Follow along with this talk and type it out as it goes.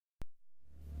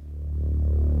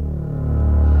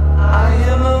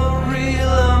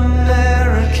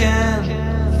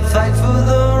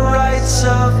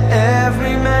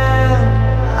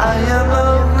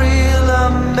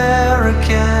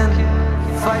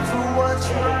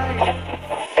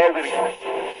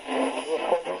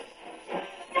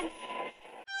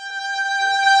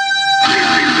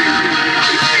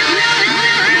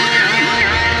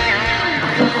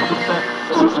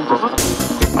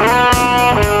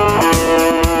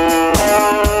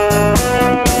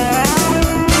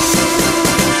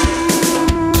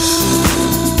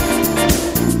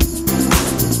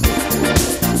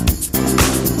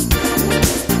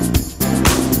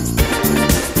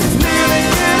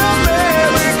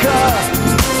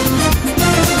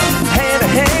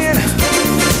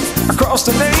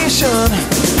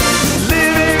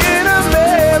living in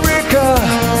America.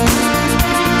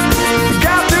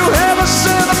 Got to have a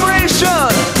celebration.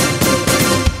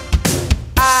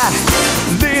 I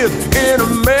live in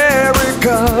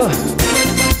America.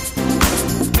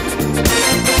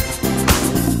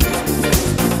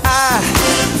 I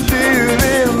live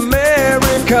in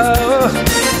America.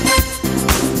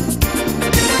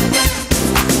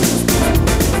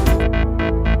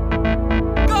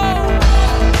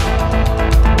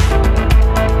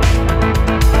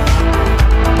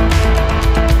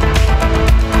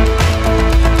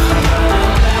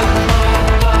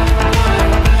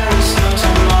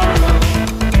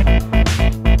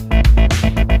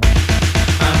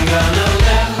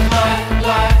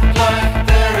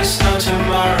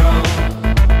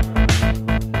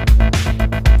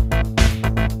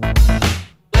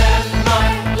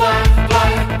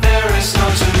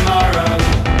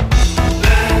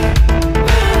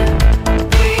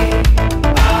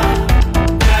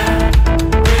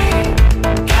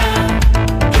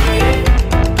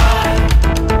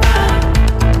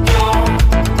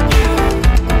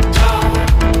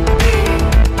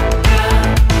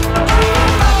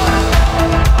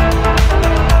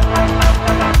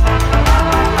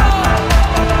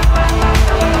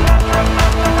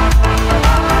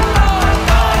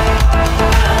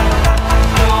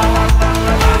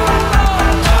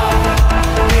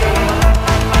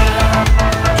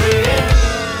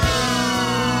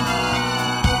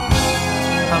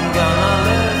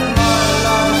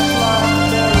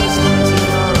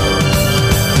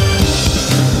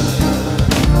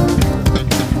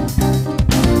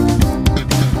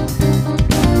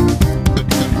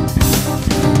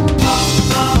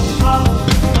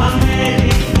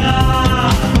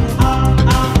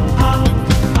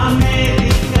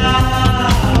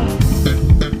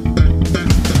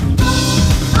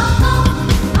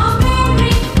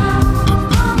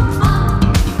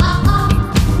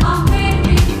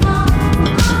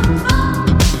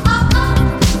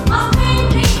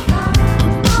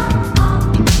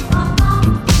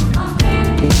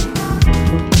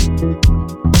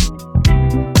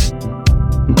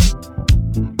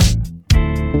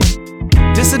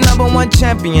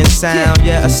 Champion sound,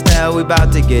 yeah, Estelle, we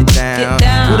about to get down.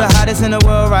 Who the hottest in the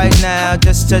world right now?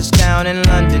 Just touched down in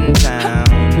London town.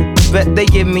 Bet they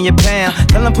give me a pound.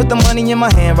 Tell them put the money in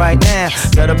my hand right now.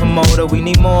 Set a promoter, we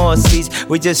need more seats.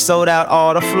 We just sold out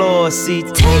all the floor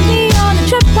seats. Take me on a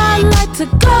trip, I'd like to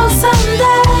go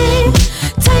someday.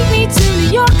 Take me to New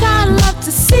York, I'd love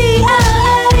to see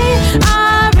LA.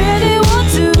 I really want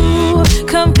to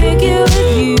come pick it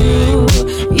with you.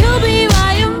 You'll be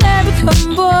my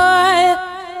American boy.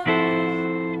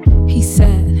 He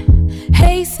said,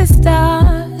 hey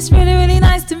sister, it's really, really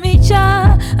nice to meet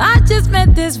ya. I just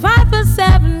met this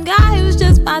 5'7" guy who's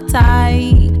just my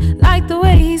type. Like the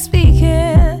way he's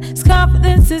speaking, his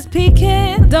confidence is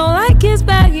peaking. Don't like his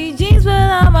baggy jeans, but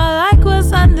I'ma like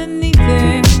what's underneath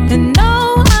it. And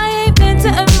no, I ain't been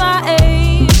to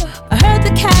MIA. I heard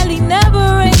the Cali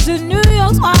never rains and New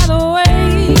York's wide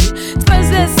awake.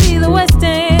 First let's see the West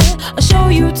End, I'll show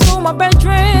you to my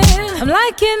bedroom. I'm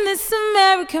liking this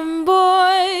American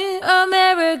boy,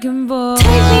 American boy.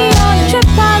 Take me on a trip,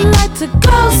 I'd like to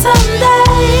go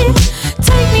someday.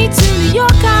 Take me to New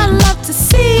York, I'd love to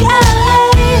see LA.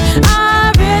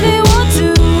 I really want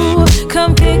to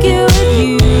come kick it with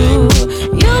you.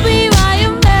 You'll be my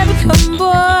American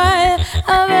boy,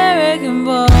 American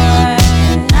boy.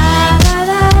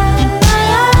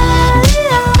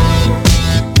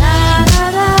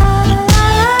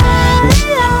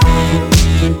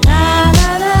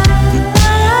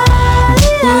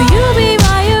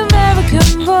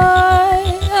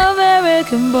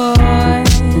 Boy,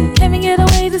 can we get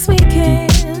away this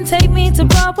weekend? Take me to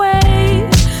Broadway.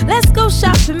 Let's go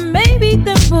shopping, maybe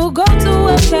then we'll go to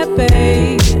a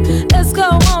cafe. Let's go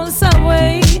on the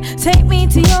subway. Take me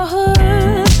to your hood.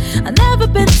 I've never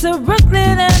been to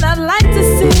Brooklyn and I'd like to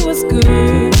see what's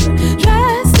good.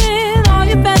 Dressed in all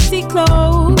your fancy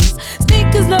clothes,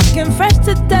 sneakers looking fresh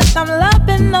to death. I'm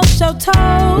loving no show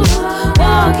toes.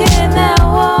 Walking that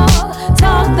wall,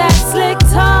 talk that slick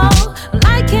talk. I'm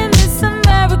liking this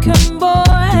American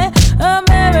boy,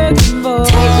 American boy.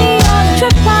 Take me on a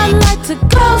trip, I'd like to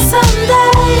go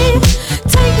someday.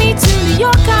 Take me to New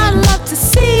York, I'd love to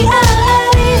see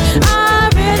LA. I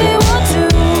really want to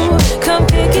come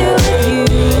pick it with you.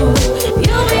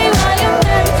 You'll be my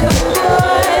American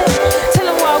boy. Tell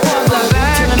him what I want.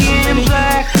 Back in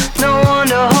black, no one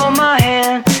to hold my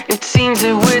hand. It seems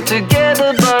that we're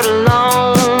together but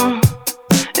alone.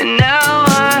 And now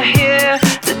I hear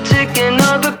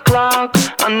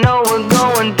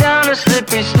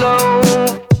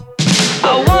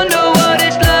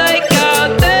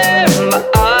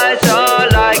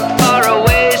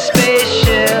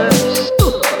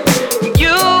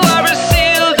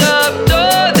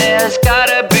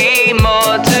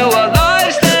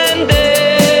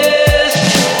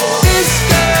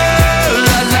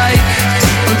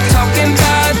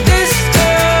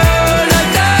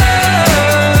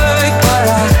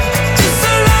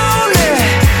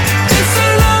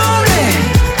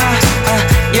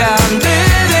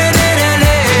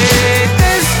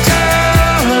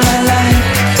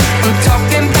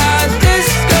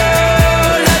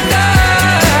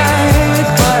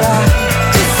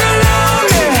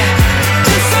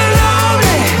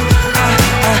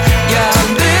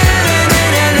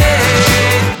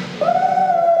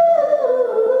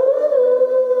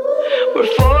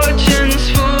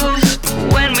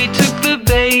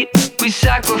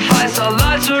sacrifice our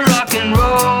lives for rock and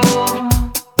roll.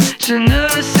 Je ne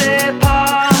sais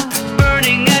pas,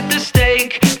 burning at the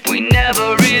stake. We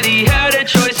never really had a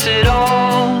choice at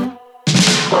all.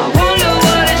 I wonder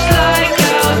what it's like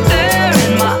out there,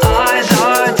 and my eyes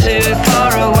are too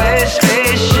far away,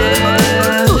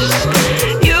 spaceships.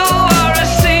 You are a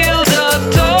sealed up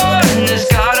door, and there's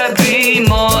gotta be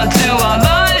more to our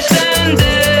lives than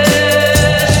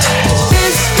this.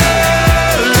 This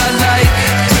girl I like,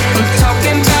 I'm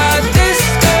talking about this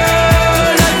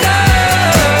girl I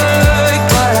like,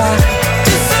 but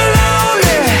it's so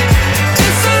lonely,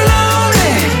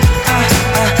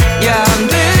 yeah, I'm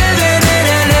living in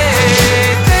LA.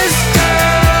 This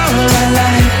girl I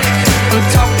like, I'm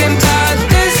talking about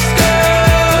this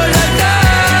girl I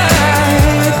like,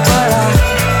 but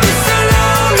it's so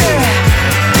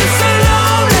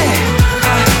lonely,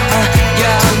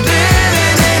 yeah, I'm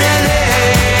living in LA.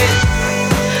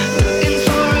 Looking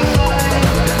for a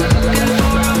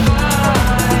vibe,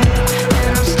 and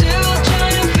I'm still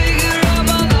trying to figure out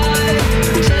my life,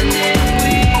 pretending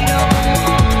we don't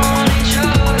want each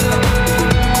other.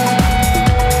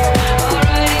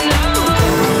 Alright now,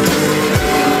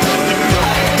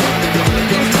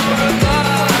 looking for a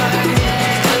vibe,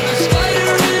 and the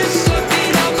spider is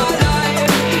sucking out my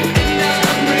life, and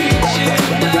I'm reaching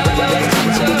out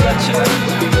to touch her.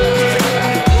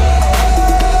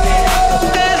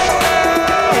 This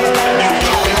girl,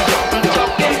 I'm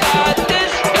talking about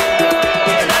this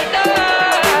girl I like, but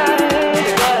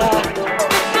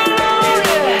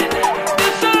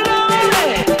it's so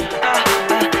lonely,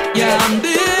 yeah, I'm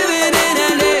living in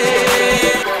LA.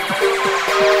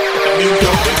 New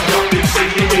York, big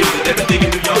city of music. Everything in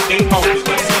New York ain't home.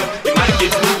 But you might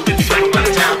get moved if you come out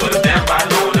of town, but I'm down by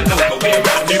law and I know my way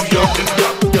around New York.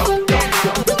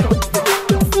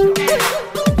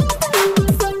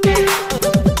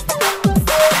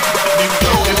 New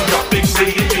York, big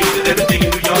city of music. Everything in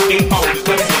New York ain't home.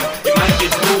 But you might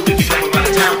get moved if you come out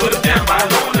of town, but I'm down by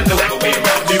law and I know my way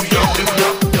around New York.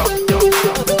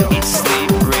 Eat, sleep,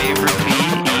 rave,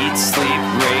 repeat. Eat, sleep,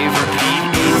 rave,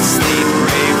 repeat. Eat, sleep,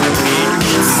 rave, repeat. Eat, sleep, rave, repeat.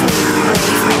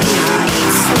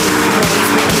 Eat, sleep, rave,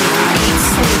 repeat. Eat,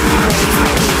 sleep, rave, repeat.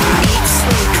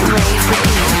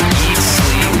 Eat, sleep, rave, repeat. Eat,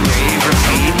 sleep, rave, repeat. Eat, sleep,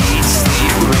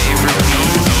 rave, repeat.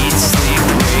 Eat,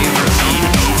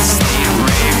 sleep, rave,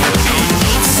 repeat.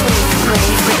 Eat, sleep,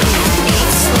 rave, repeat.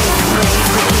 Eat,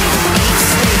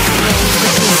 sleep, rave, repeat.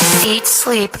 Eat,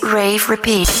 sleep, rave,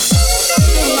 repeat.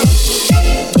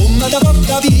 Come da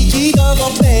porta picchita va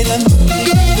bene,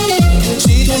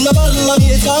 si tu la parla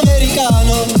miezza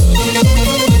americano,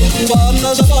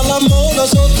 quando si fa l'amore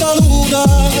sotto la luna,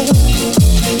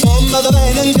 come da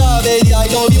bene in cave di I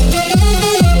love you,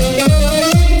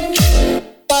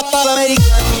 papà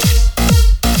l'americano.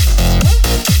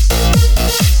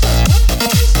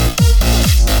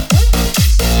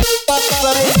 Papà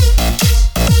l'americano.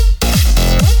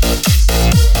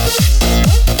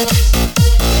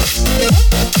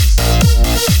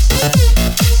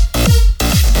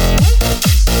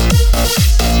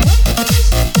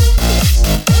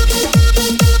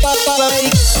 Papà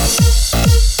l'americano.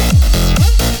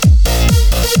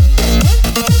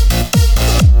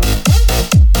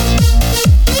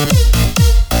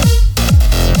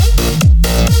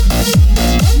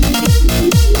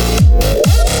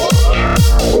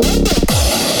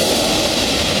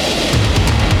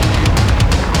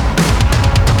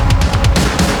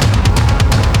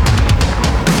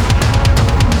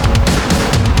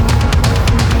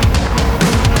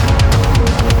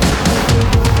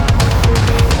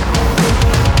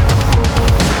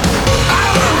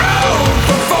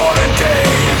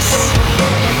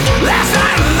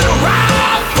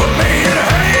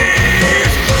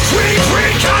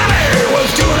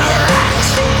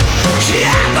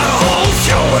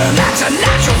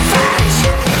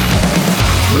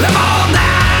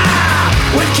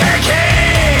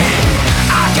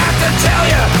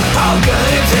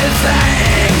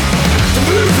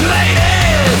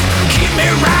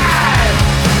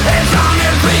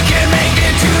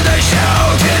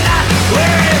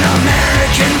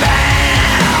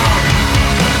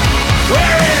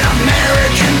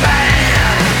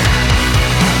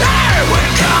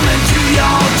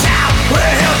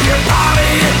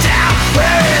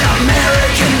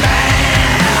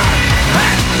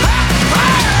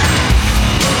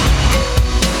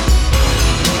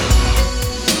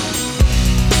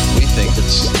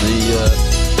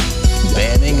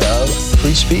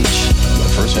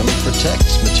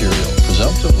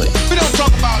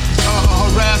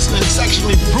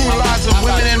 sexually brutalizing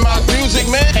women in my music,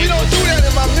 man. We don't do that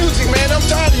in my music, man. I'm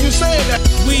tired of you saying that.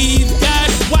 We've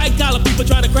got white collar people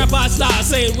trying to crap our style,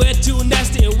 saying we're too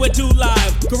nasty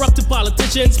Corrupted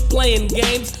politicians playing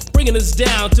games, bringing us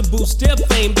down to boost their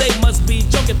fame. They must be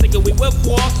joking, thinking we will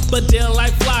fall, but they're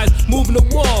like flies moving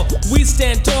the wall. We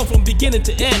stand tall from beginning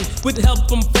to end, with help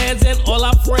from fans and all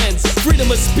our friends.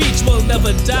 Freedom of speech will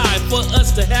never die. For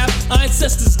us to have, our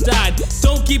ancestors died.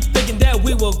 Don't keep thinking that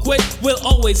we will quit. We'll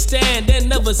always stand and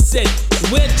never sit.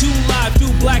 We're too live,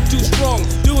 too black, too strong,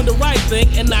 doing the right thing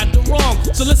and not the wrong.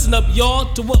 So listen up,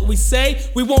 y'all, to what we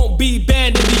say. We won't be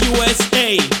banned in the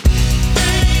USA.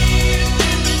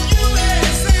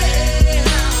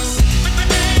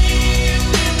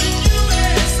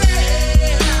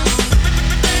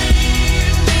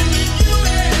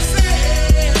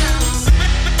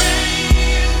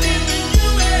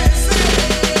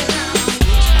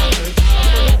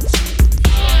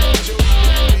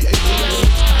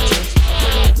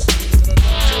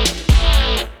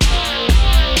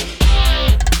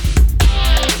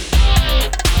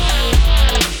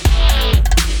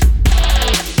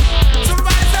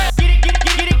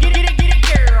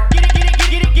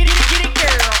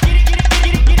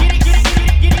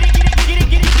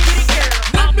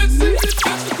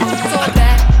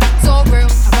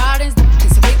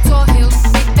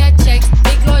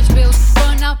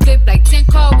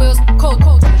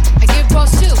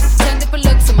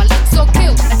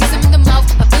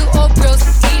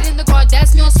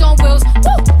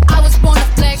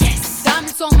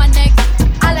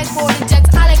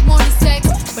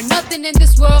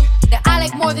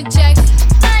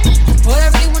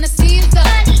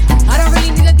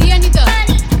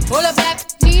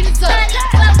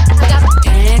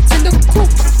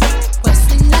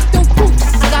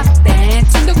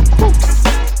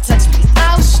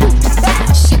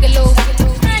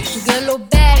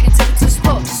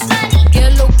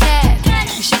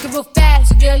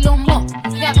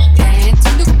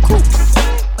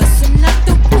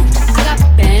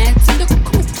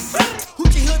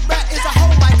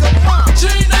 She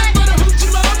ain't nothing but a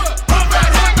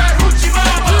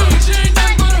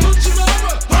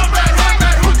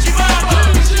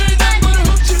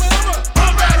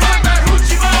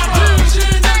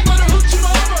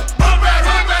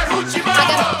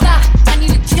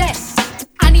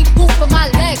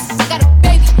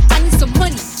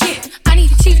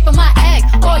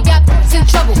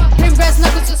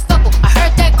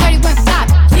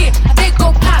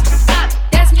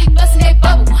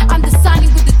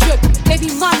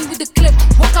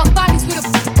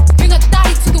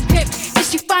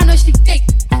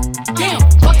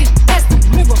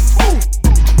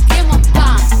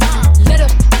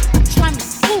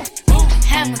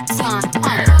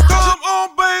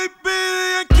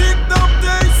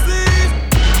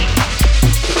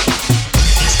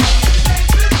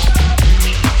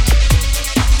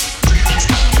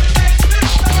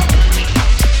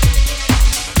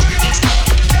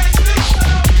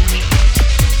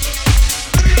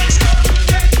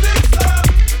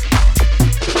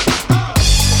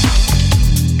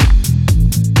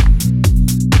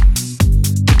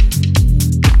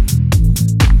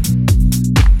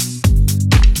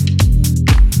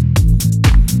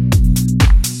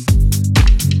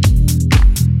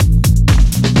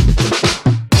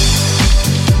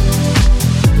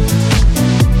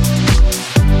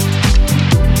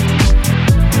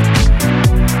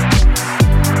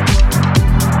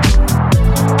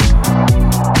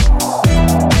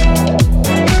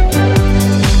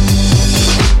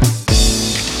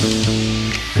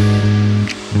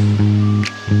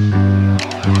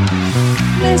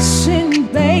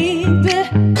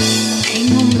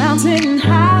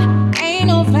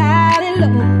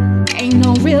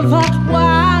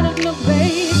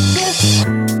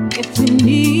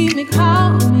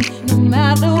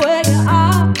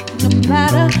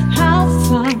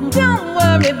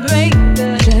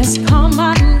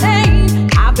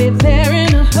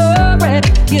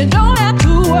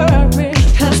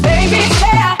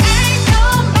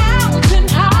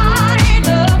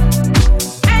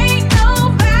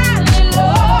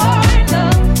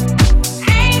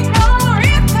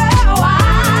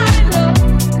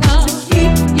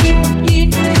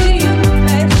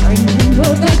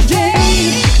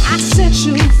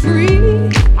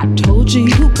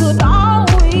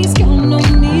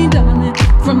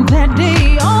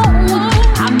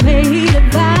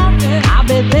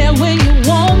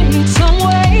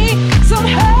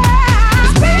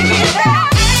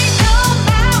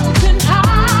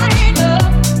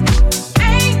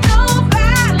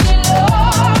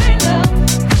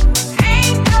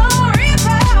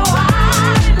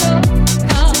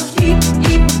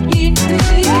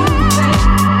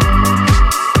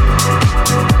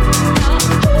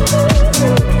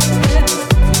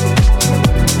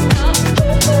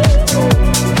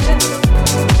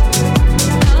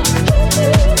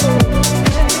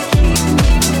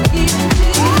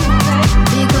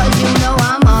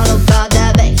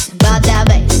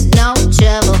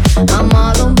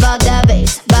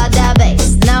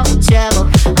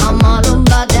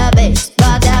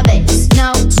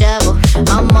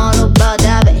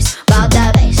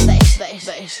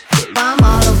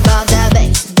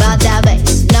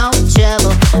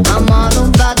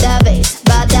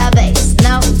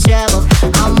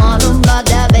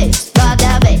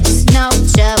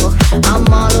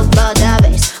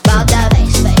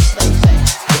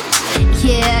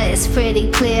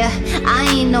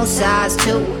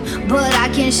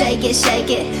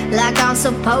I'm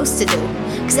supposed to do.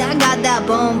 Cause I got that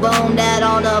boom boom that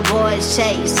all the boys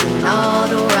chase. And all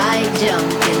the right junk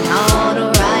in all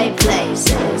the right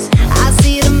places. I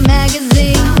see the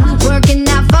magazines working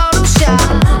that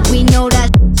Photoshop. We know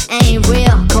that ain't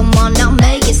real, come on now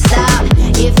make it stop.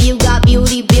 If you got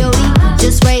beauty,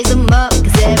 just raise them up.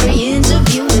 Cause every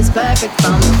interview is perfect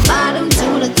from the bottom to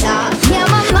the top. Yeah,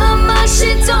 my mama,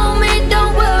 she told me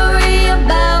don't worry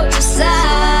about your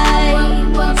size.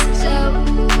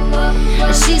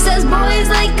 And she says boys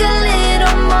like a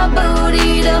little more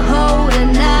booty to hold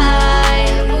at night.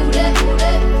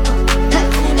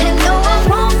 And no, I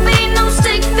won't be no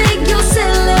stick figure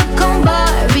silicone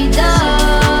Barbie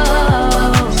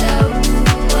doll.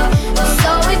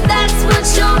 So if that's what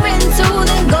you're into,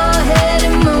 then go ahead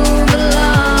and move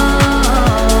along.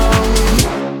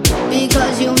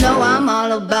 Because you know I'm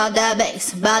all about that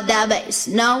bass,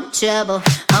 no trouble.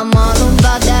 I'm all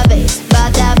about that bass,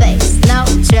 no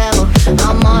trouble.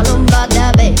 I'm all about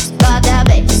that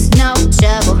bass, no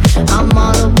trouble. I'm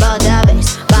all about that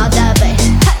bass,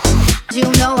 hey. You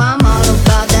know I'm all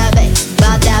about that bass,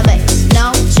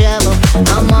 no trouble.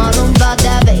 I'm all about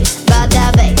that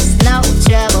bass, no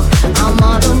trouble. I'm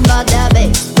all about that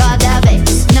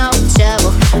bass, no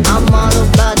trouble. I'm all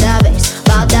about that bass,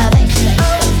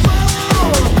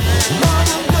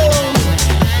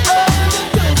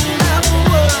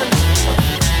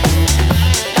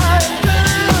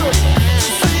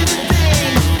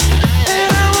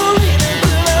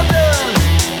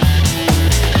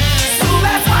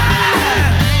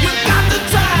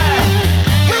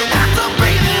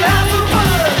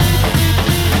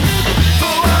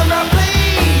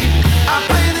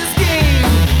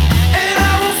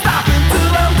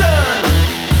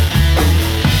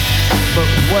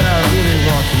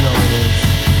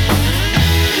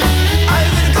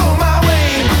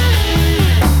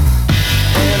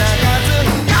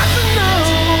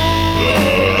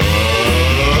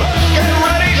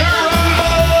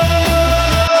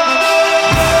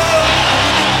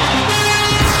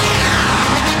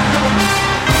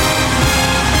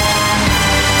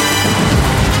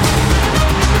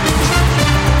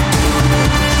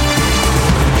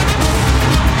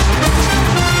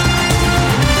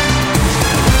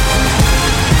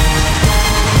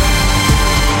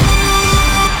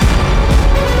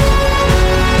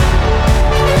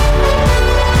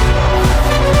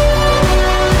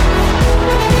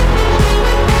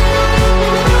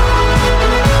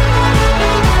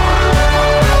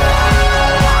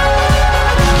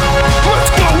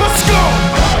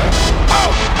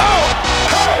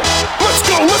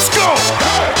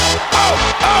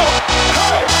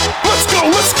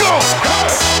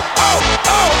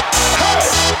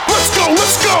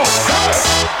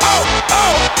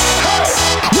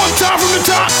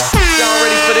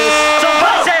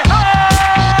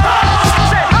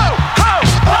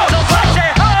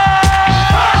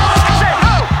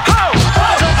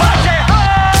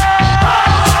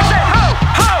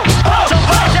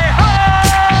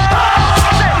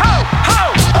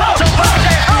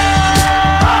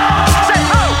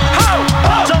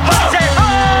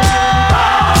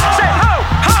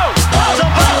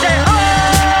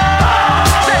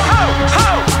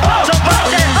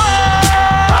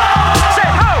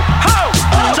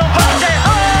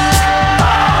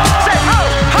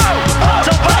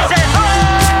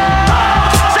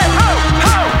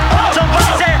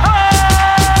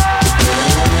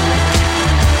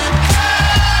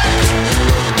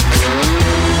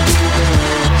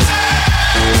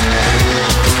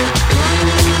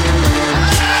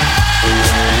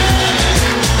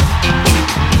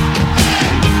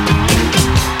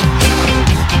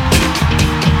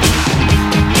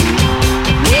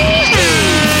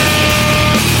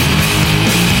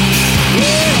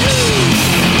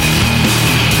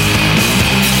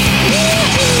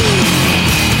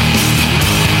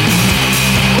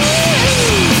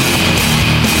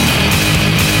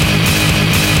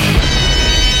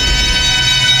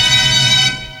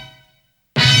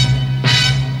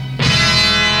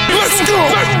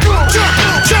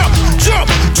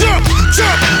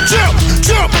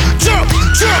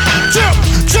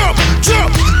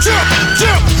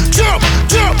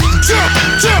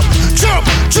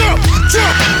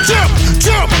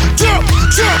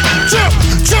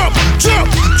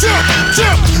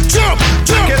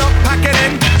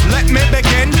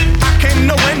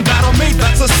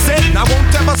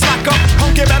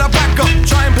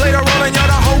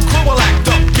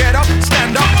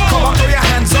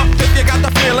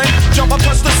 Jump up,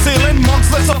 touch the ceiling,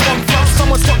 monks, let's up on club.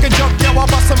 Someone's fucking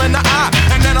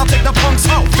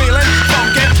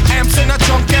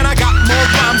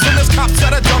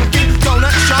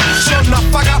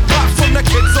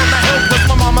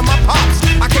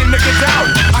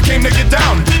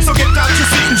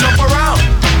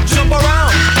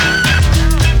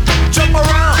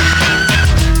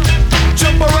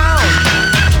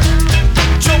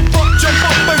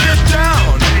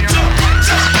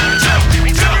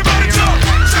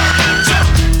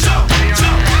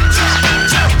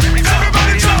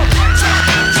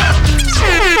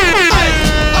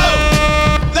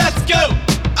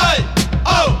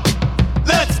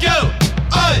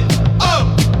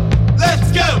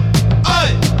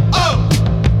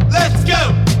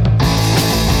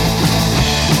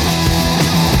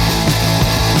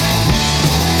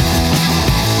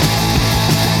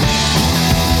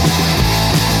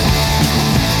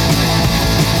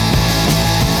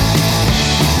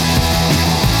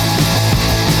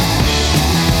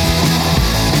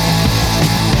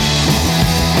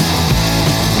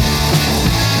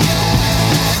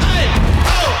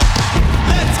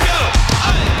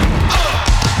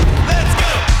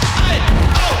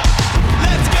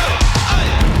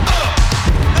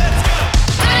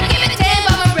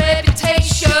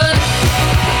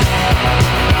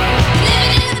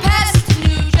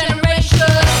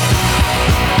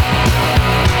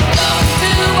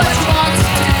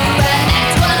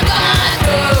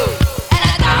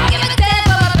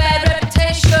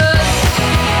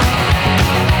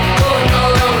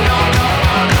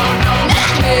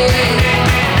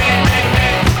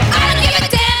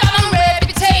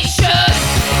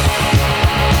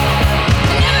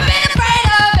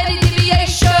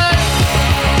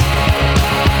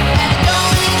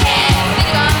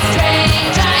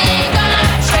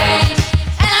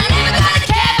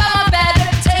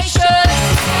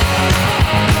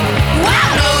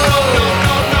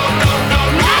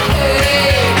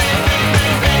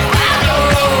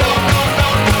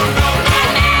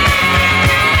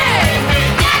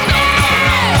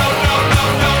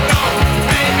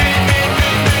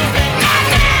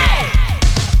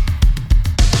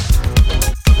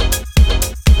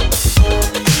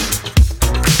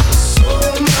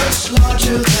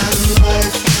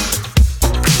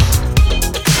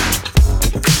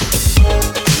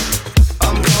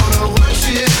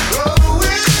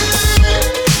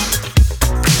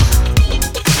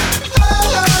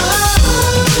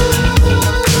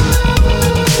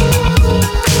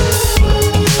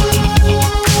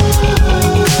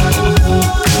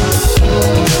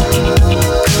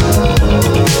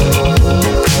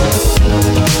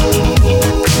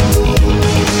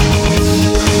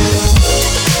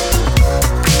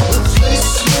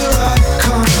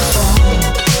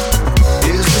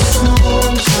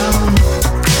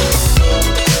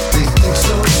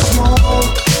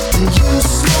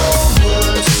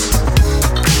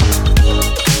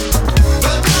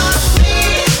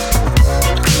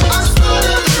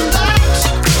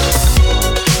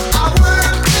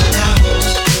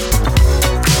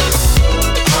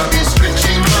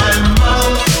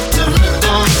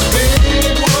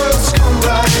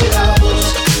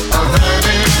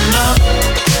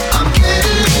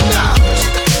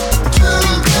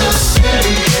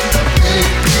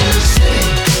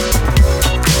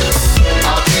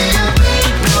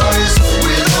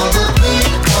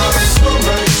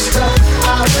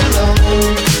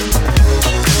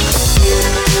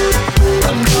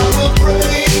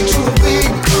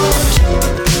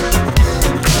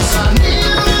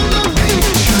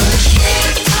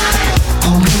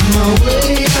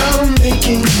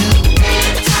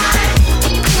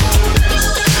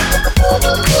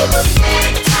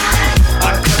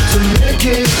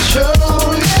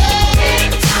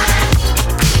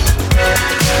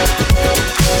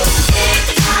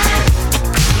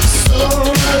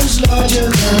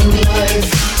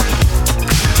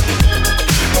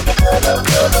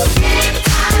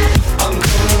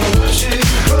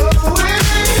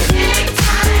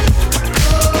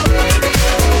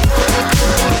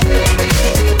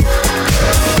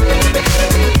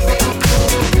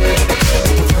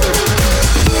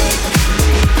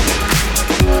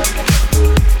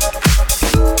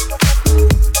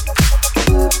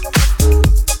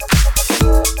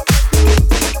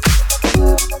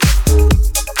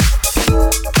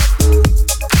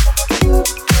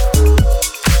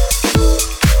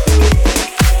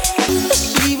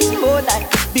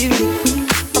beauty queen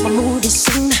from a movie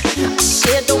scene. I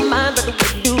said, don't mind, but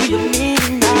what do you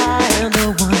mean? I am the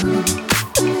one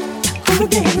who will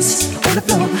dance on the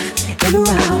floor and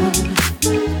around.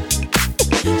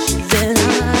 She said, I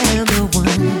am the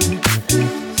one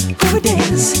who will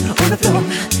dance on the floor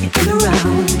and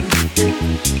around.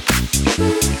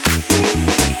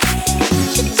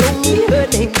 She told me her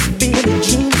name was Billie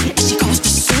Jean, and she caused a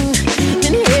scene.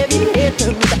 Then heavy hair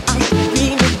turned with the ice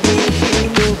cream and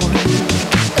being the one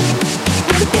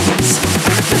who will dance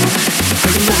on the floor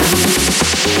and around.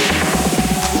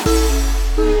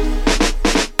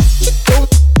 She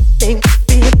don't think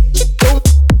big, she don't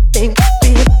think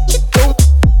big, she don't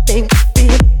think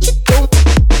big, she don't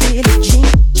Billie Jean,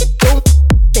 she don't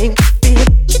think big,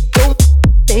 she don't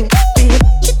think big,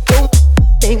 she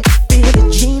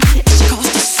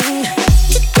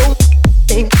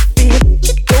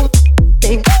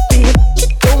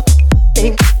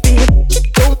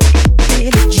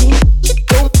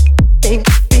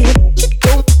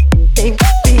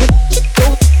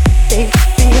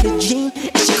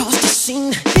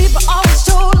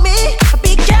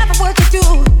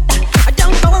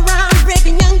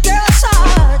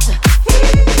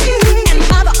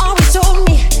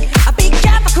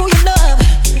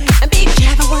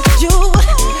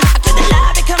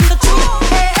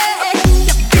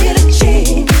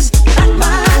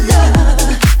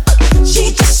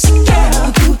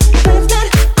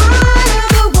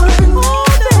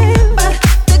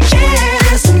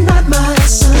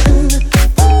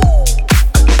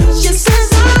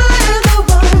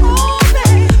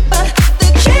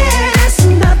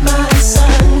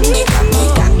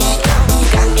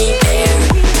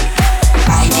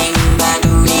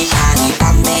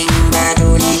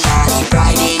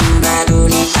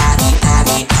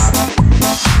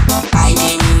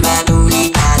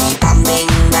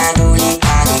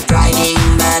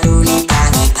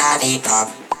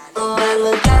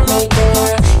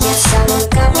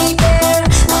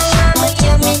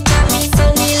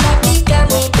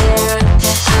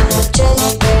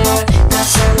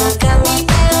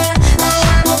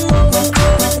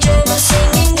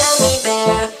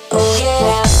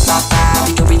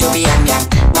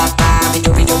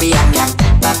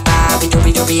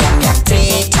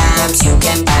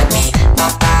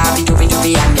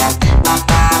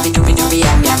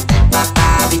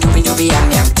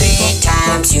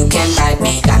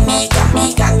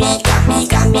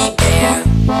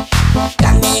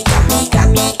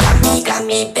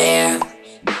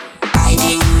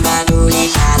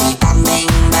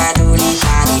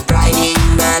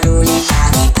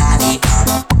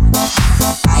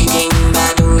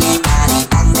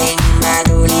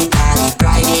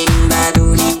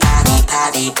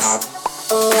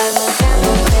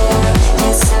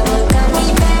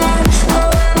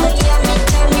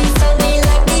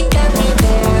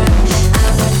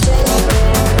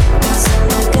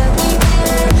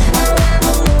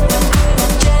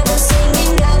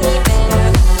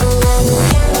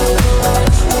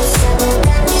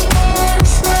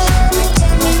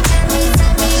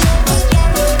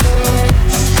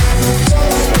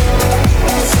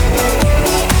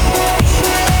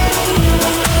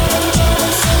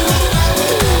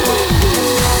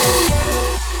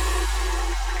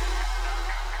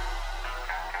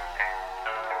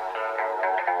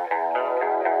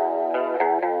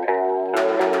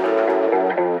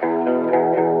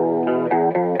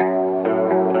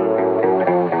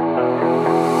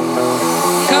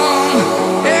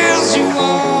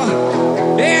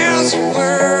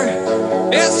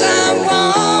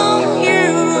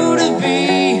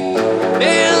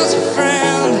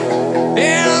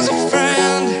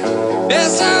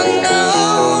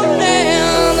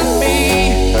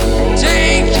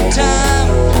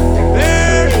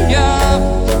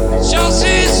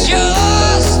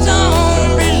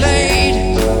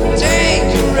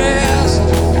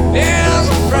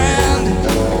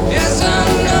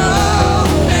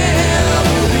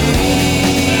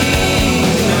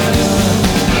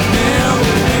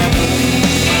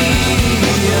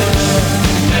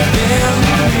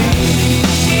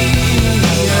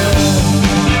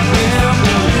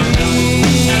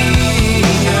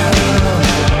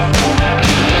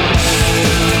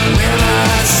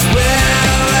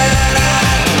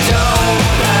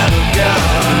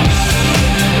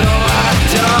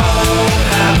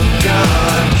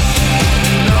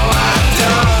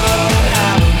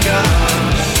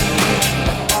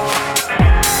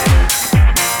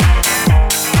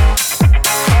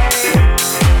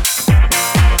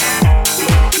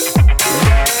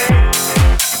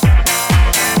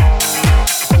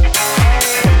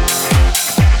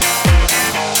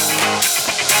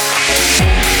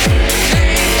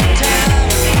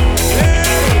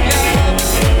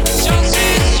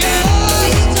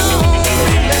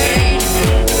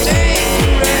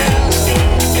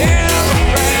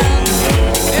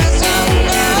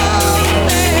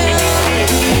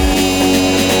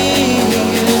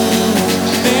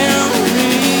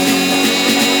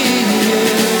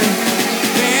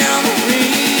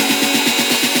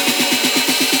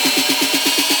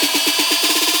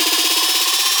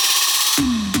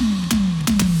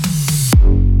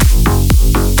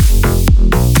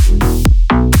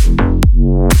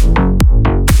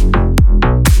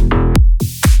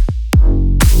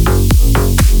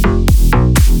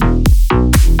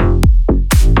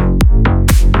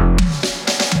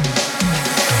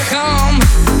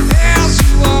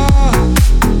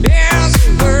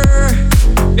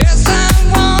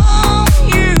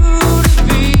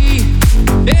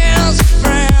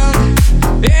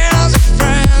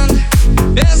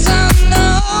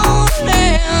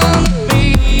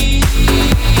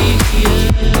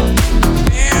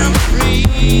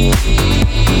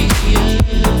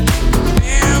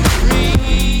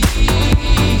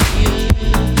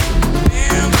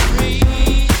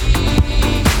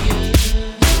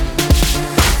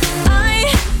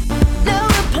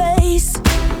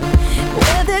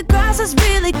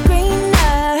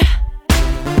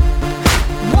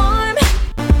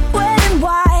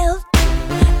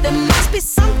Must be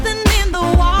something in the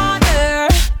water.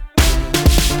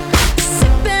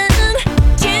 Sipping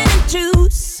gin and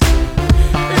juice,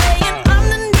 laying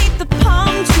underneath the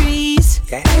palm trees.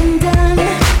 And the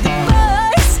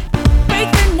birds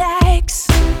break their necks,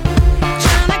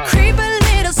 trying to creep a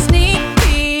little sneak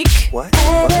peek. What?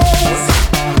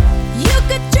 You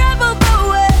could travel the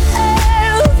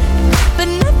world, but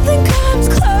nothing comes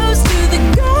close to the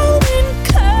Golden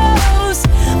Coast.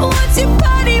 Once you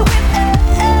party with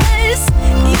us,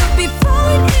 you'll be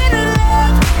falling in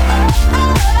love.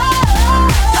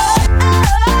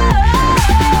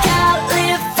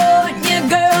 California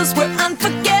girls were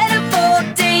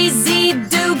unforgettable. Daisy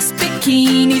Dukes,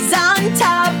 bikinis on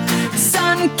top,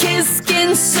 sun-kissed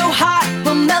skin so hot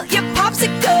will melt your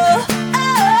popsicle.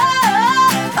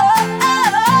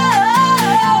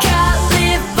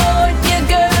 California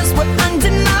girls were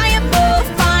undeniable.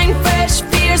 Fine, fresh,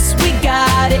 fierce, we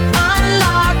got it on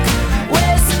lock.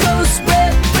 West Coast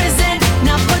represent,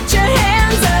 now put your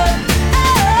hands up.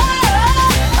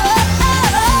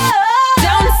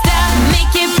 Don't stop,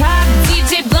 make it pop,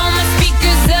 DJ blow my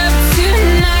speakers up.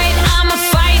 Tonight I'ma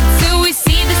fight till we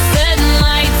see the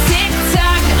sunlight. Tick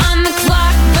tock on the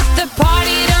clock, but the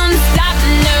party don't stop,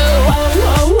 no.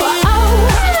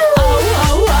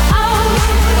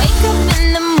 Wake up in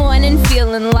the morning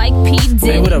feeling like P.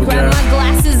 Diddy. Hey, what up, Grab girl? my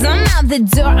glasses, I'm out the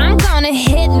door. I'm gonna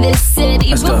hit this city.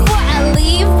 Let's go. Before I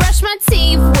leave, brush my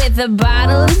teeth with a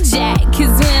bottle of Jack.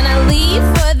 Cause when I leave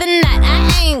for the night, I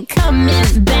ain't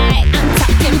coming back. I'm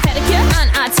talking pedicure on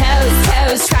our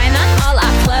toes, trying on all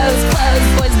our clothes.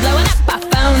 Boys blowing up our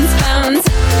phones.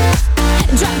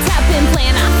 Drop top and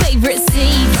playing our favorite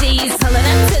CDs. Pulling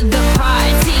up to the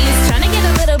parties, trying to get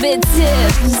a little bit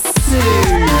tipsy.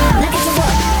 Now get to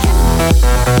work.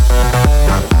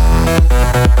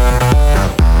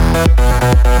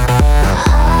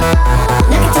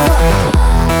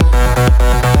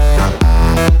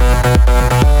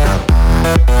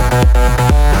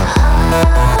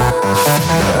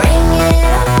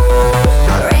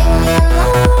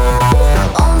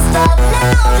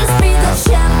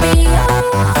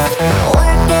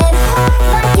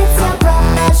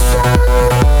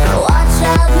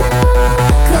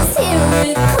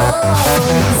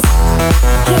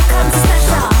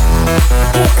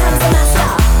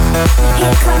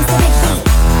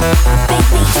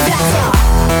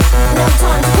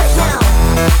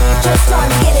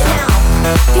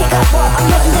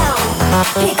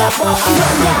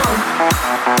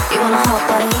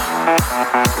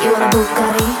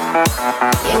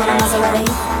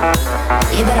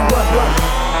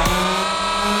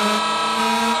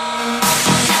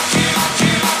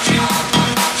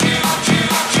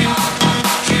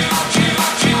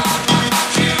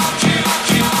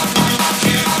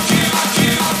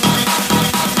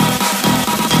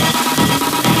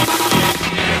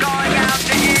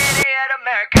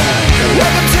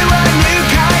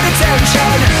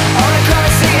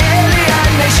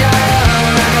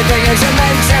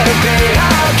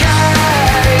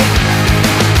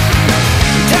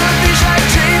 Don't be shy,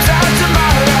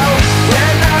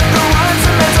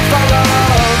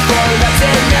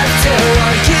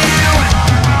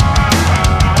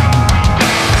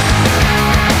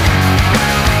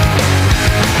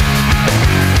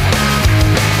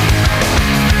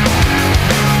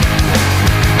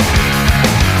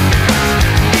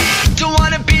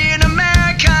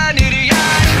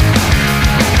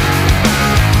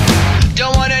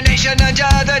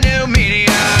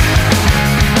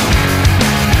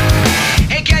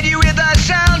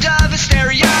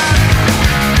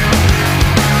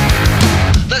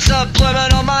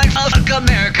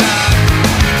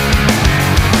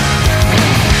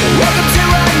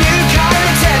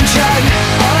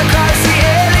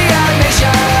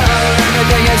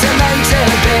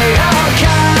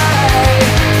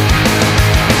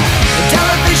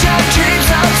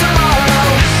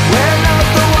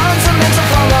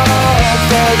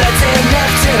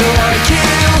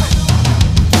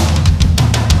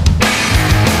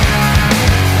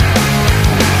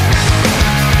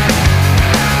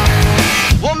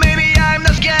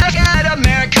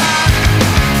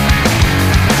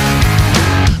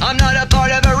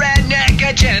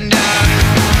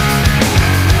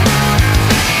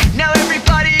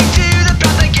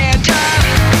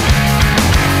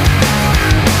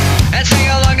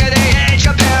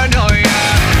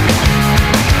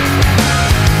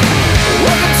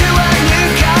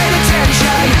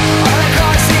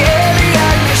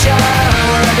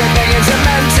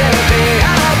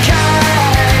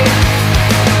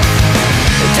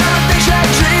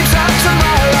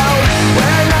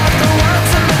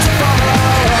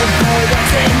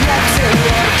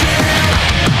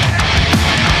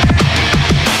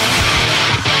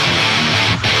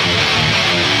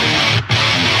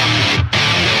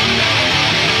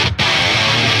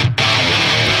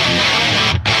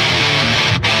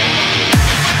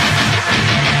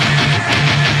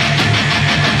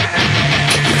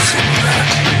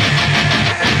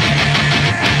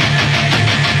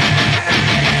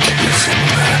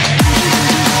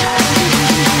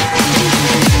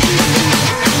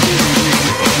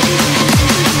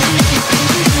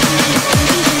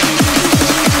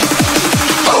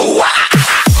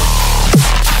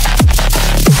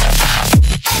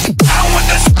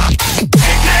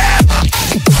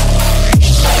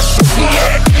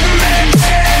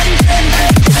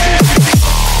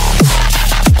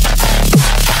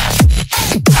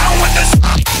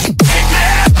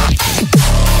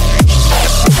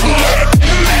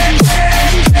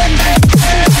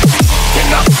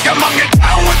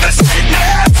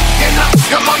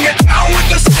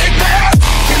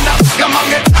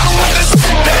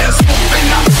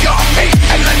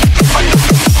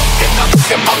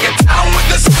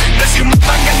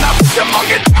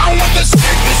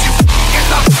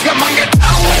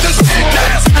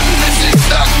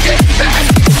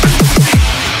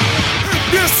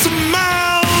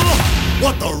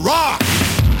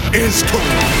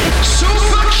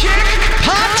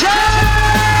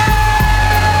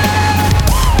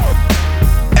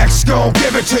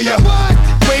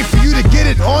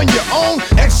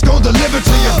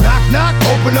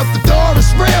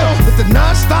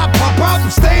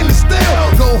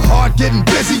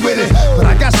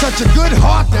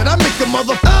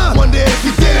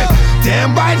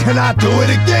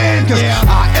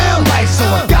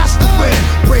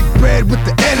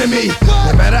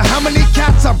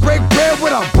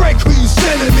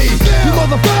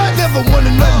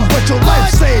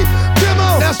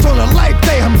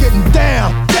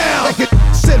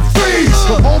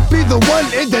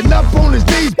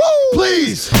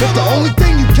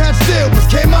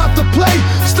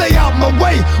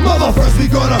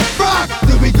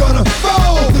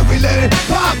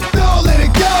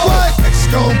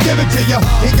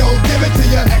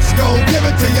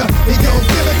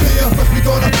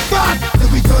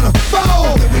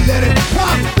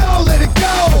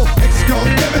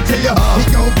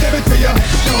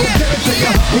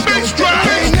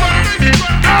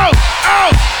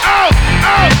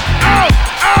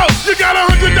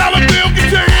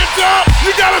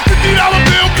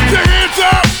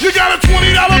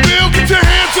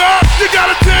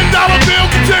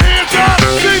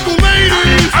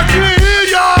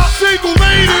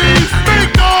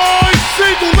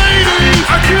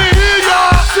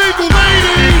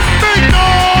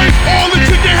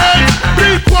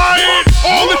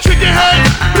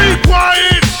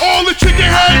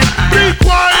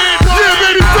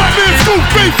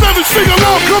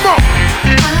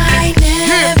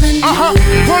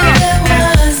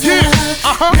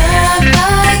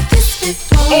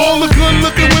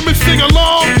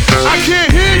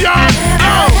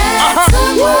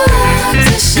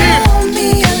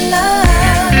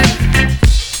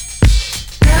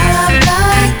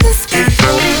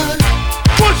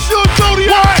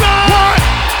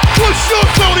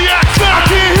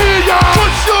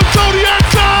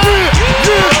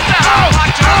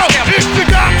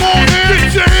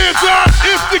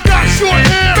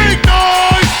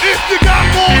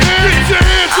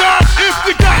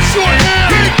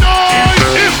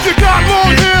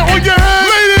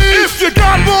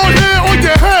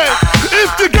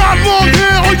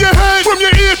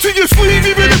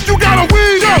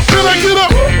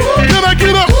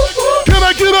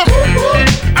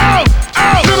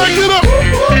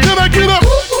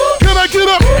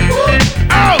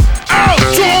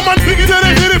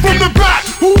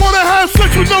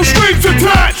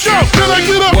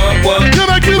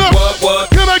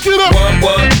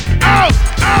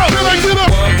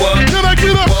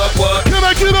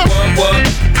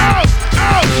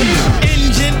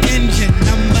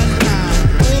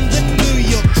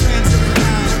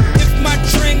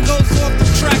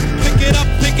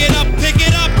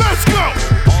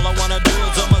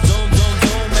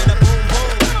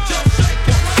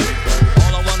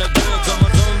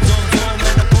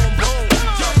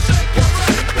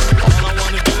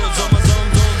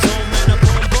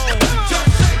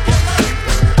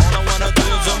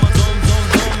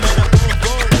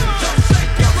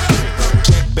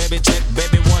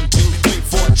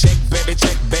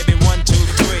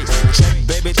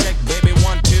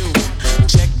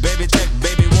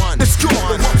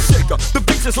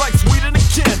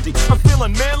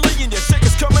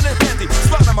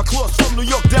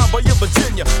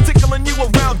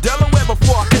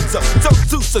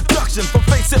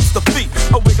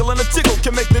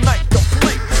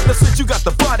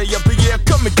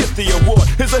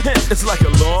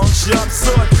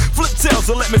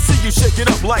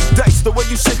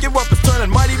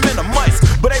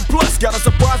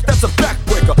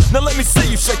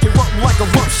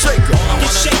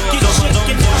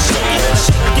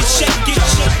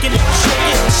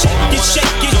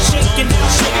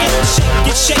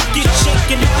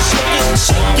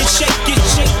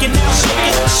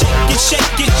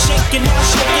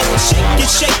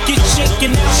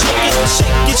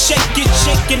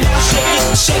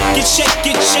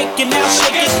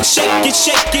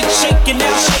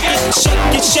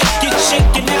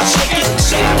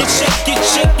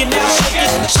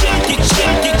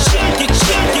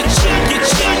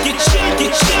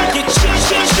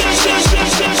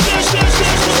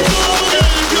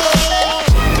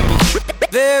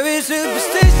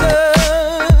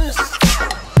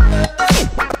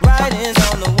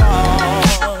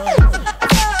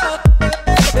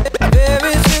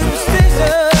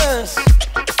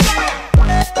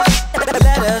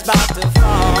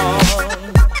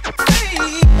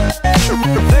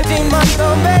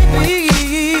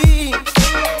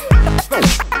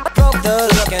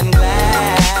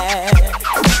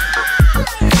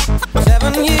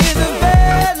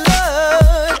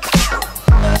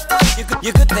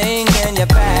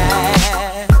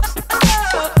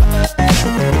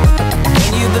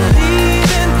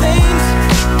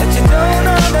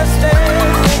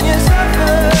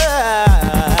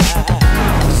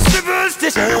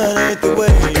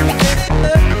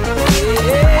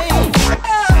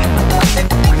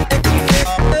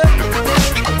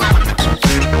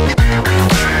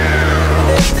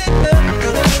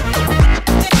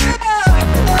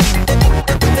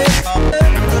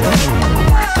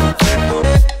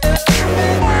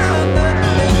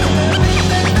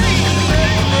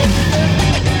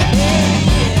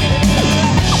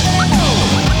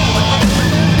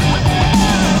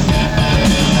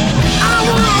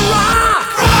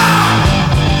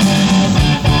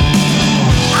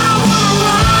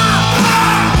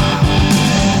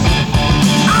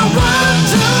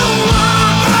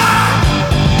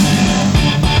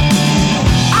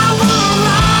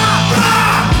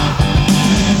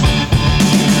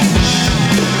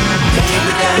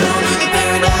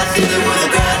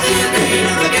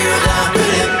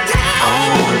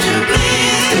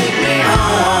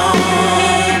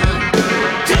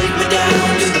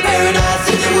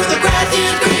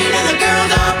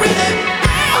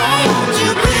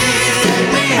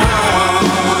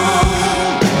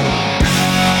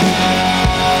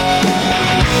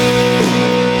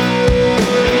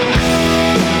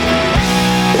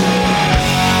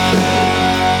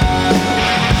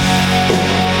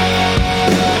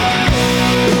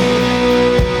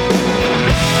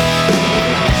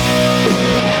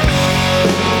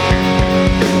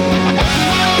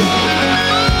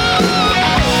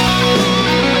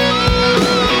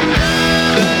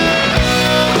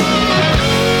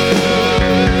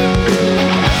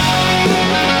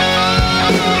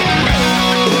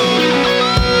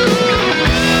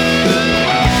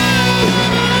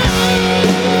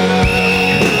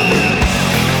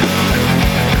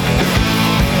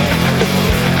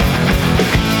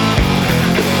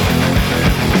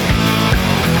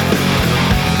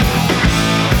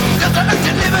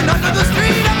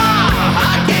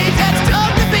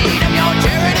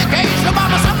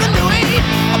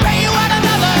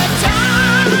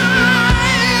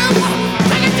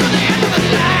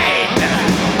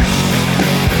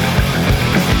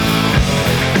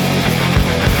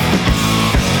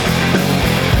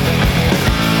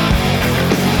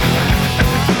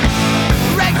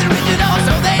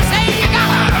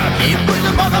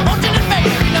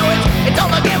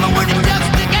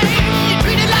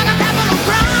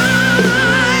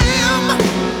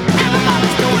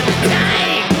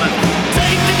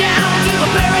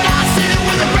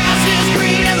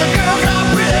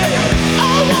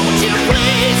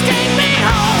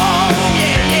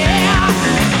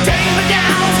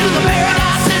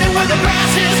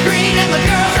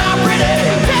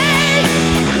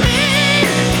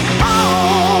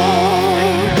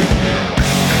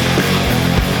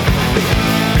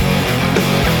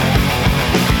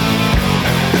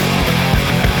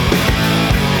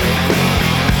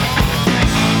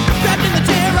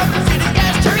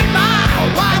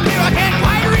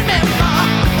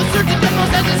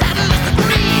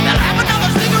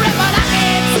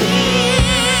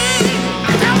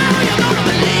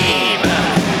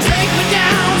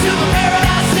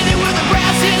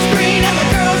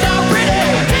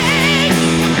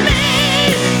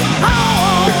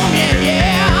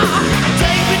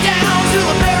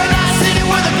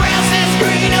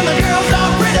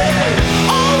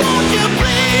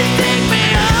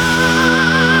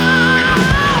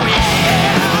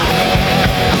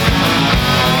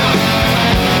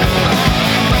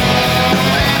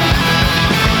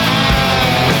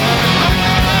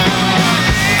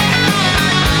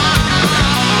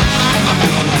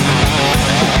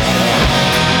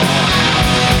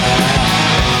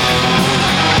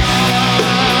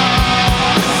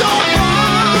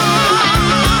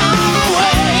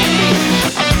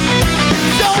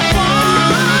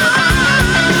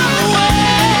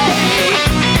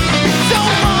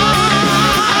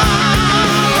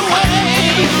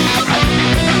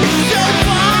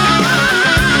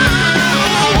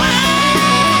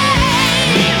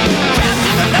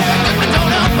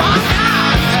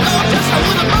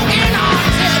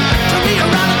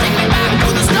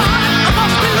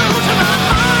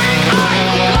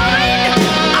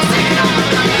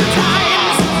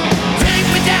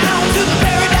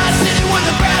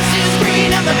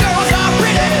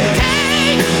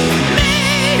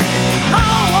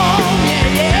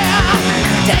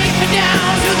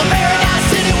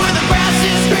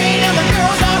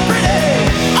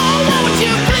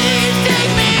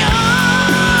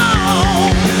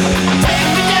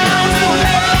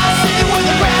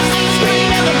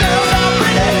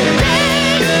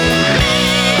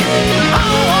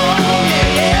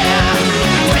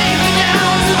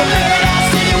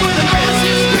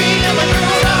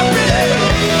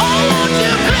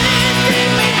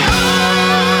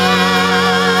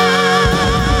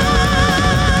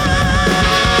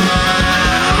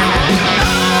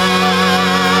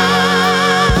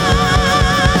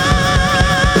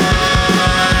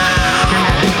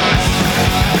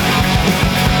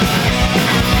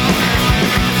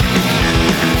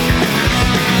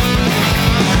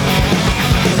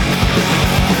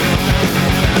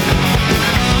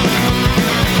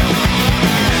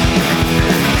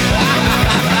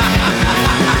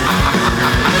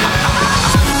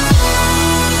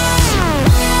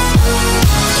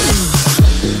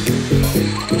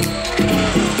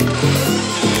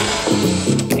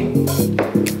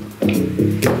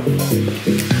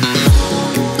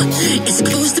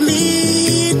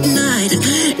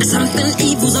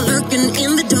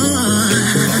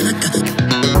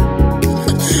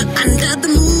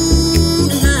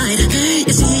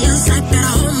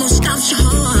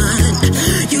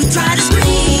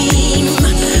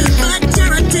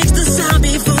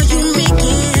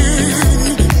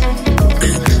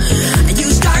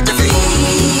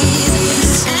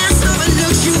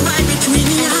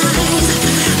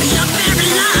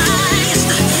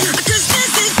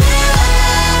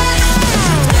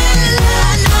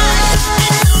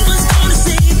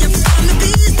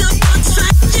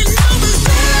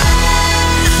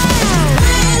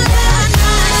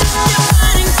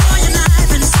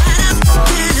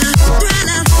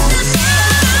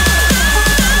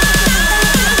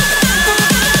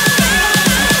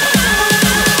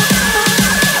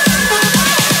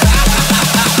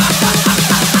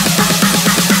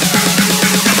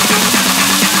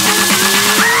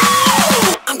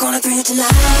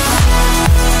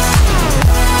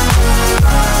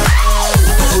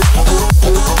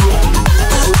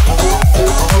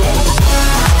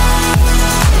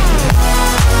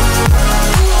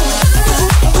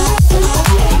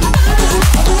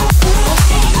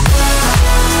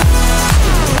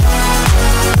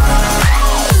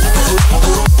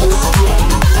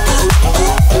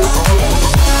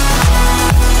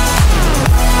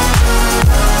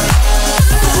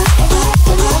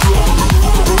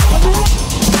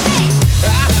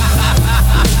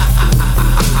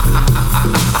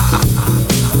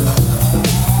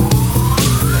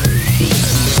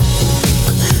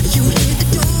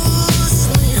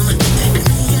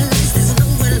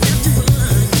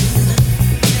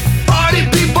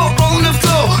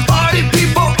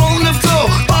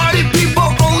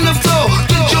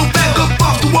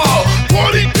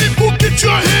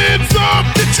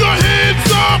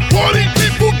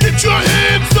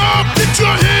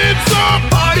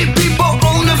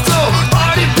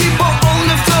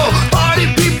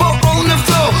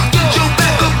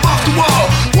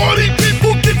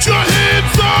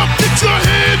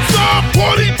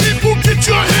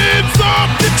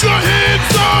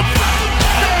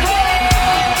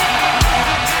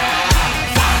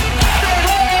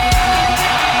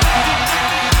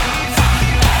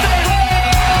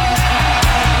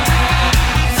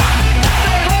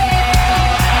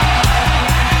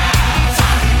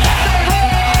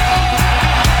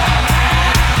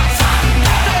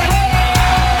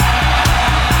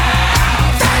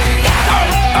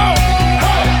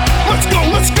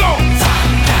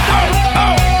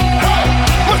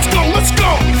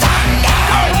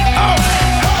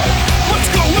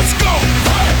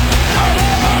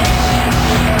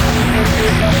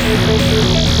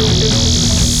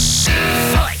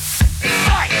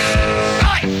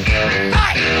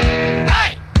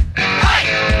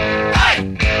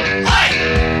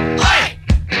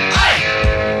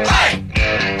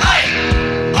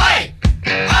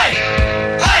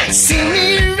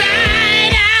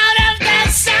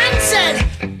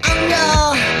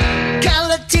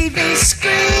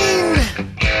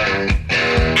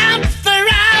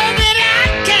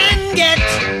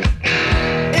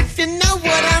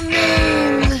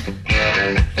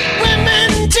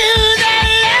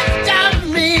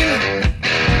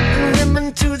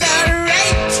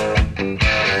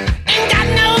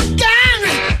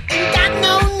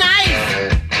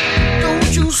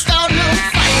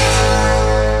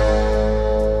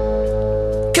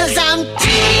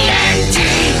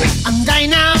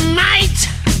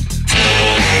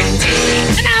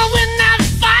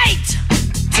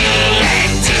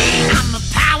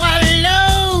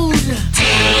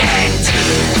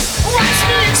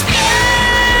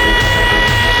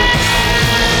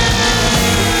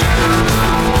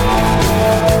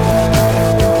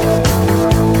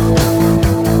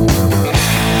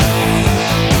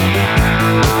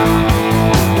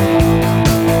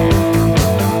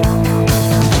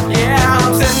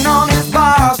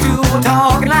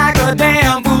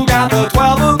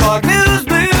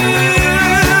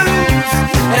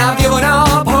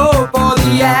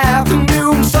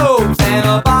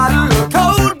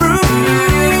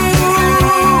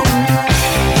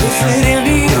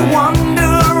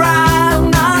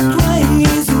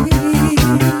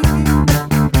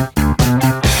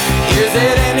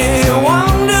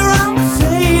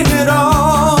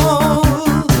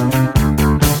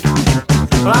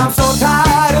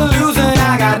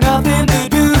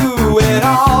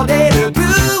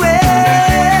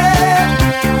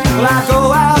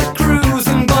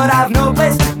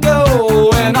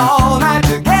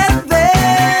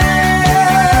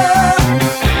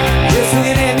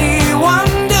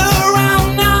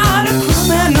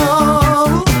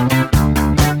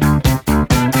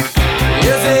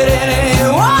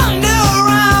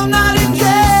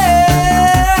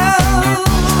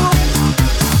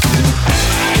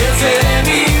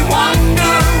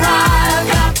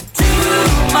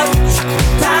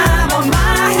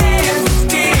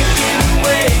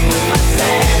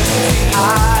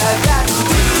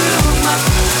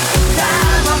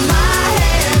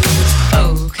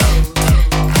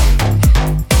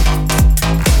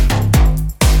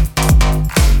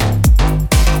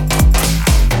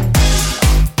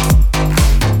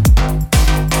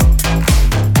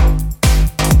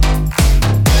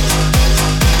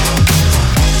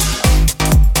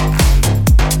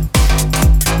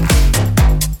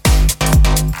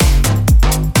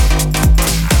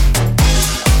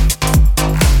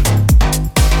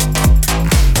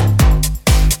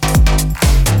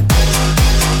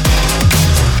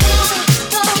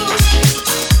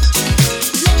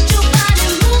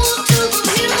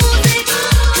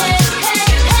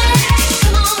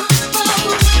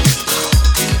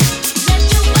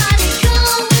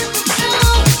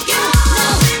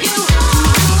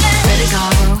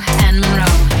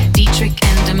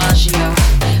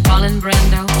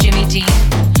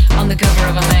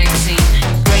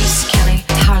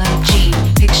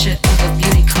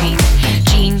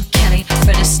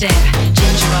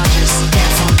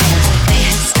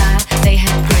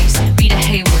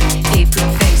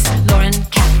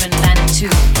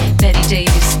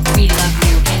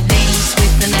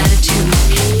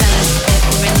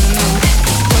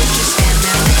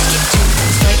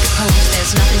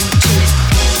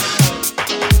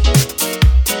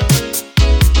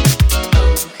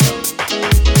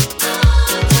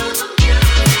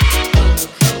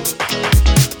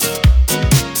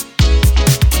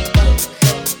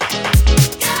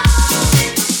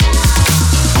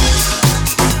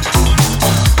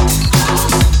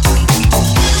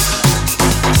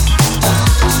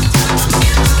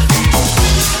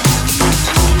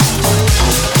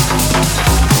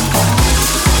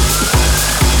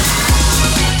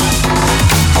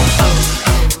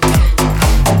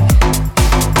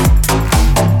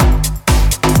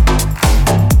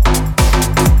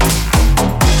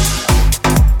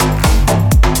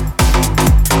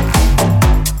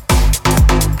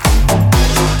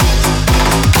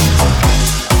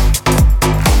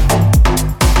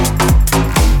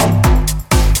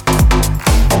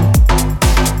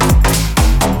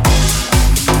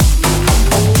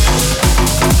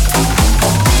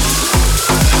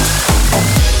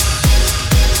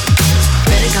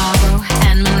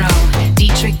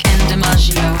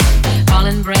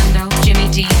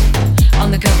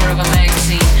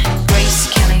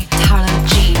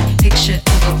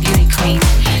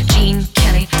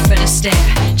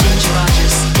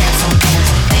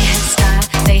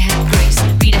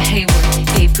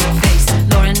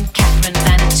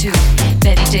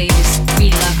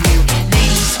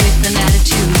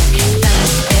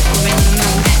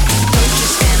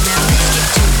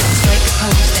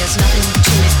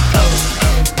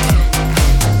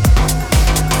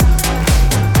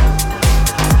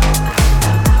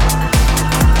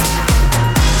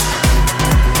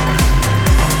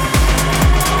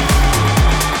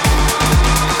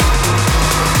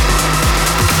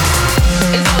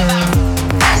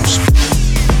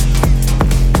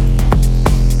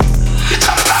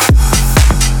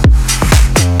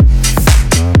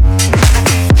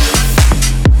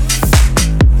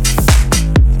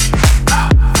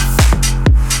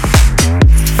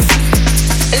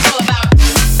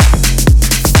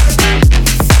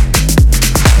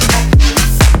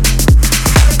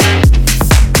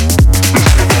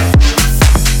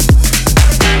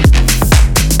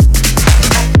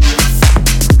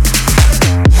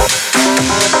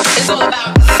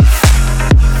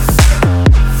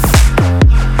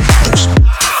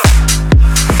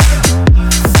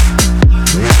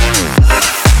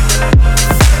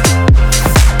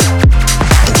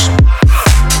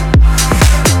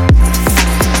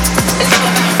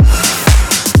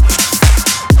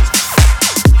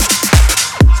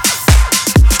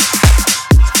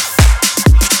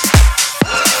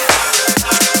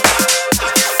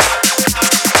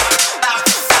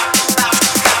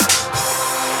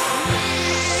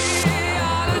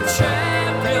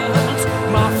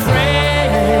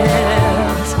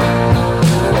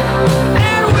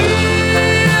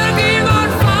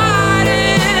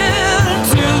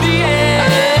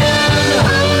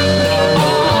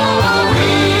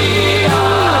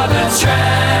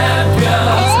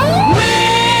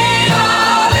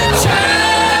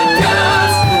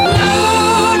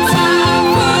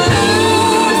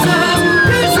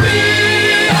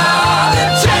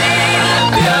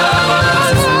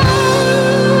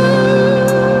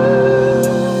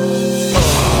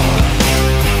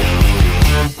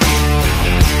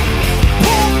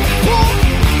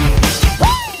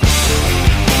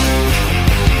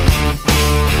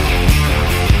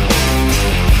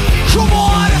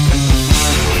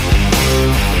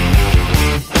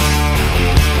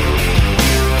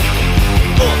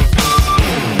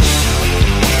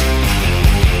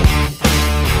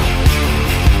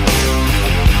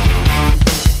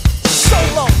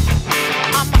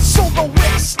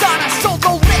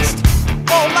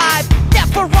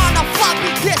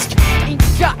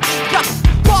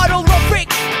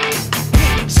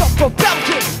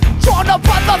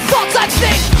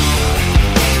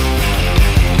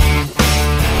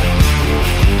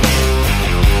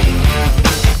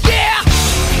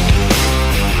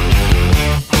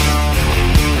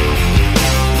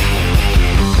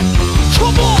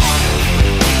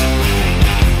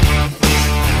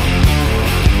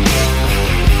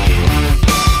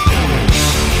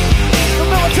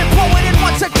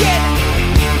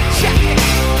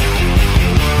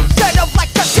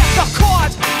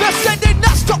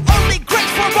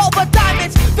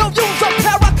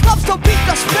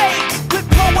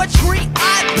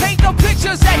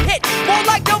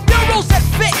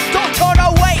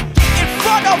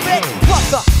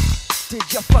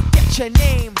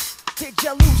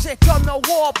 on the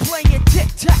wall playing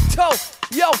tic-tac-toe.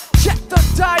 Yo, check the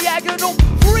diagonal.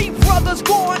 3 brothers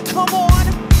going, come on.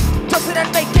 Doesn't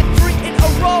that make it 3 in a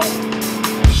row?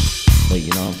 Wait,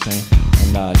 you know what I'm saying?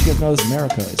 And do you guys know this?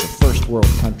 America is a first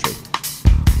world country.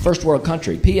 First world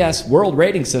country. P.S. World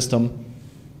rating system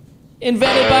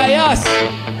invented by us.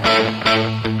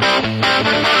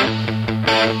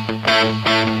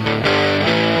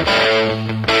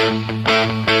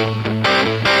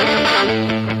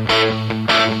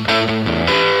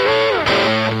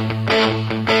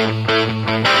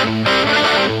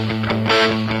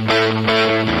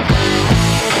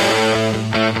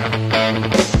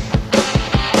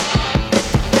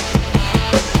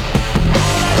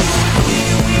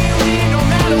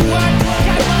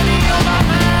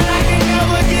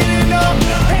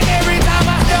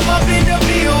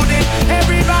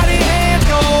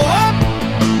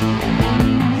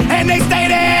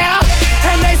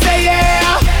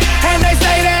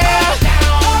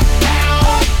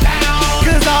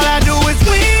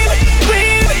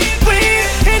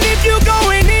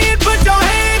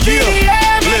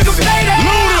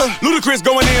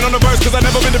 Going in on the verse, cause I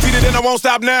never been defeated and I won't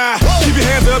stop now. Keep your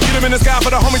hands up, get them in the sky for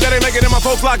the homies that ain't making it and my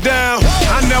folks locked down.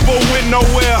 I never went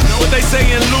nowhere, what they saying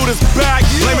Luda's back.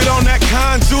 Blame it on that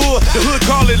contour, the hood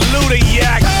call it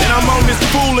Luda-yak. And I'm on this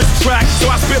foolish track, so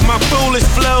I spit my foolish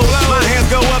flow. My hands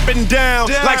go up and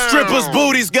down, like strippers'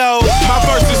 booties go. My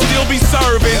verses still be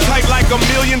serving, tight like a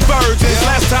million virgins.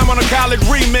 Last time on a college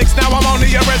remix, now I'm on the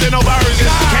original version.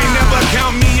 Can't never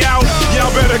count me out,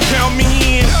 y'all better count me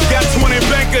in. Got 20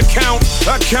 bank accounts,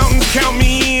 accountants count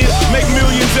me in. Make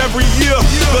millions every year,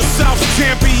 the South's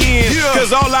champion.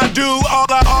 Cause all I do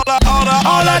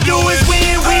is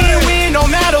win, win, win, no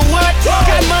matter what.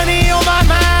 Got money on my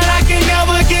mind, I can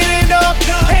never get enough.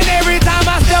 And every time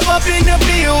I step up in the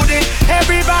building,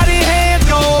 everybody hands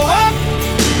go up.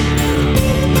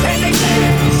 And they say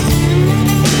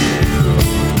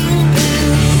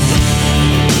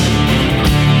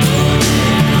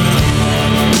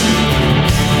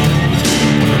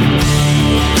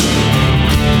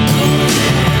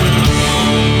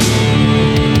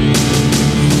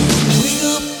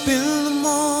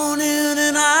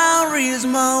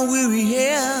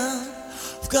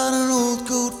got an old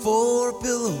coat for a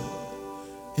pillow,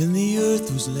 and the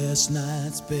earth was last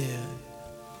night's bed.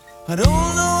 I don't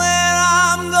know where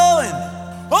I'm going,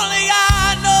 only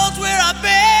God knows where I've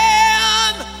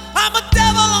been. I'm a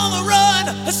devil on the run,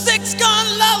 a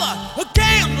 6-gun lover, a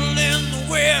candle in the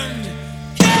wind.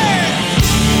 Yeah!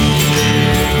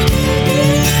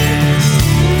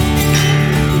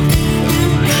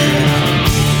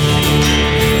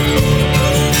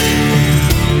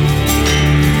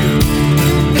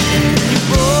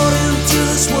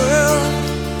 World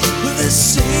where they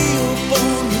say you're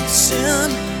born with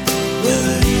sin. Well,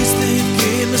 at least they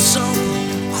gave me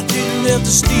something I didn't have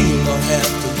to steal or have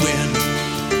to win.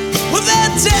 Well, they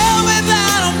tell me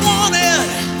that I'm wanted.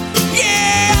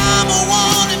 Yeah, I'm a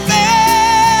wanted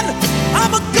man.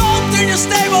 I'm a goat in your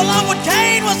stable. I'm what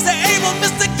Cain was to Abel.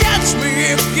 Mr. Catch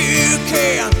me if you can.